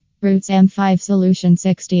Rootz-M5 solution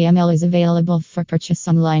 60 ml is available for purchase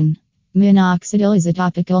online. Minoxidil is a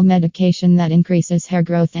topical medication that increases hair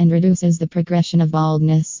growth and reduces the progression of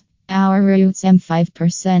baldness. Our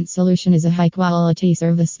Rootz-M5% solution is a high quality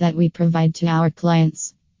service that we provide to our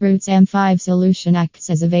clients. Rootz-M5 solution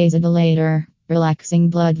acts as a vasodilator,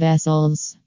 relaxing blood vessels.